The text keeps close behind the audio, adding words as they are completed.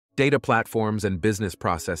Data platforms and business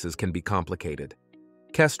processes can be complicated.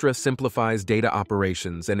 Kestra simplifies data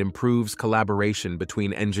operations and improves collaboration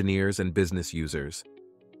between engineers and business users.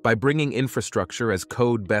 By bringing infrastructure as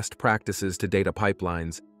code best practices to data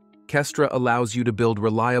pipelines, Kestra allows you to build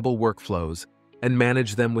reliable workflows and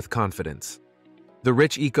manage them with confidence. The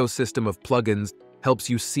rich ecosystem of plugins helps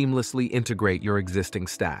you seamlessly integrate your existing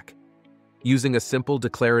stack. Using a simple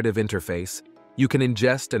declarative interface, you can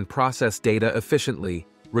ingest and process data efficiently,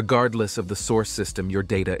 regardless of the source system your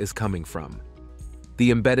data is coming from.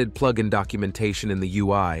 The embedded plugin documentation in the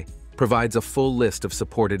UI provides a full list of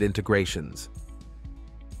supported integrations.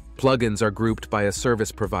 Plugins are grouped by a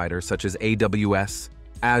service provider such as AWS,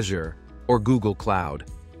 Azure, or Google Cloud,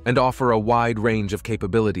 and offer a wide range of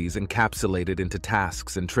capabilities encapsulated into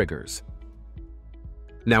tasks and triggers.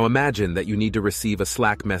 Now imagine that you need to receive a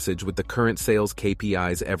Slack message with the current sales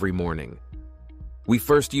KPIs every morning. We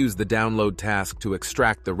first use the download task to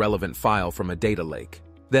extract the relevant file from a data lake.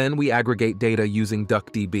 Then we aggregate data using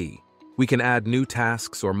DuckDB. We can add new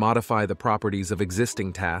tasks or modify the properties of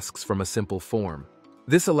existing tasks from a simple form.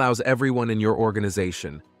 This allows everyone in your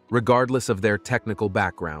organization, regardless of their technical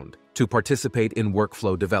background, to participate in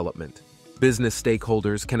workflow development. Business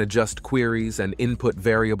stakeholders can adjust queries and input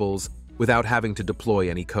variables without having to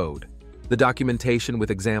deploy any code. The documentation with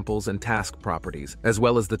examples and task properties, as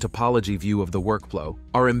well as the topology view of the workflow,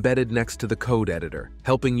 are embedded next to the code editor,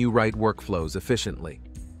 helping you write workflows efficiently.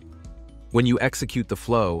 When you execute the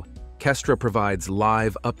flow, Kestra provides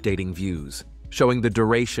live updating views, showing the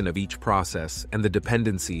duration of each process and the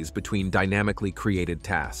dependencies between dynamically created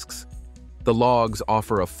tasks. The logs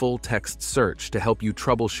offer a full-text search to help you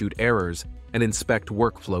troubleshoot errors and inspect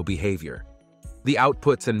workflow behavior. The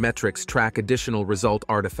outputs and metrics track additional result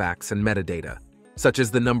artifacts and metadata, such as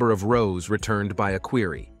the number of rows returned by a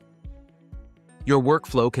query. Your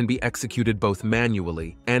workflow can be executed both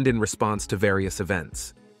manually and in response to various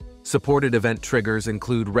events. Supported event triggers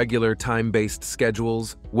include regular time-based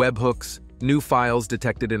schedules, webhooks, new files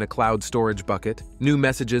detected in a cloud storage bucket, new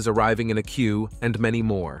messages arriving in a queue, and many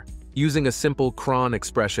more. Using a simple cron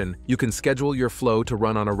expression, you can schedule your flow to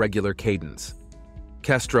run on a regular cadence.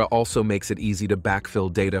 Kestra also makes it easy to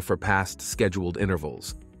backfill data for past scheduled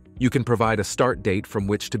intervals. You can provide a start date from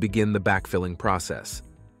which to begin the backfilling process.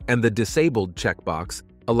 And the disabled checkbox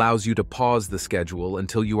allows you to pause the schedule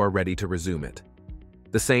until you are ready to resume it.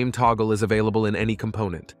 The same toggle is available in any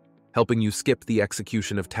component, helping you skip the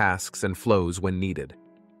execution of tasks and flows when needed.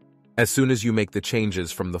 As soon as you make the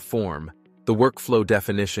changes from the form, the workflow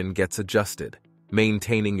definition gets adjusted,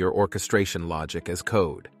 maintaining your orchestration logic as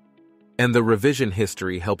code. And the revision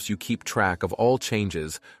history helps you keep track of all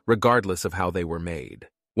changes regardless of how they were made.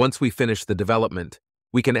 Once we finish the development,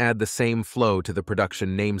 we can add the same flow to the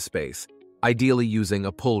production namespace, ideally using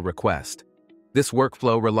a pull request. This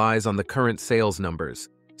workflow relies on the current sales numbers,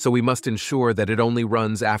 so we must ensure that it only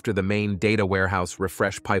runs after the main data warehouse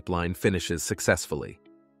refresh pipeline finishes successfully.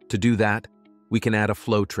 To do that, we can add a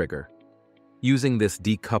flow trigger. Using this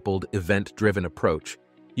decoupled, event-driven approach,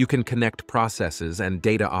 you can connect processes and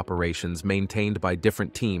data operations maintained by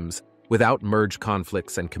different teams without merge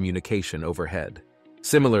conflicts and communication overhead.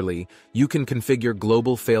 Similarly, you can configure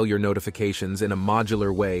global failure notifications in a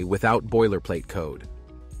modular way without boilerplate code.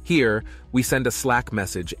 Here, we send a Slack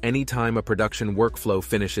message anytime a production workflow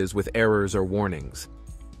finishes with errors or warnings.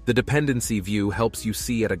 The dependency view helps you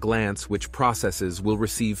see at a glance which processes will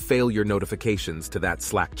receive failure notifications to that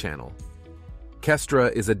Slack channel.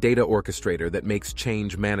 Kestra is a data orchestrator that makes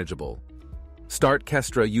change manageable. Start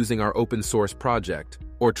Kestra using our open-source project,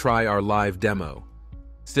 or try our live demo.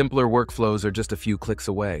 Simpler workflows are just a few clicks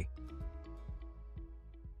away.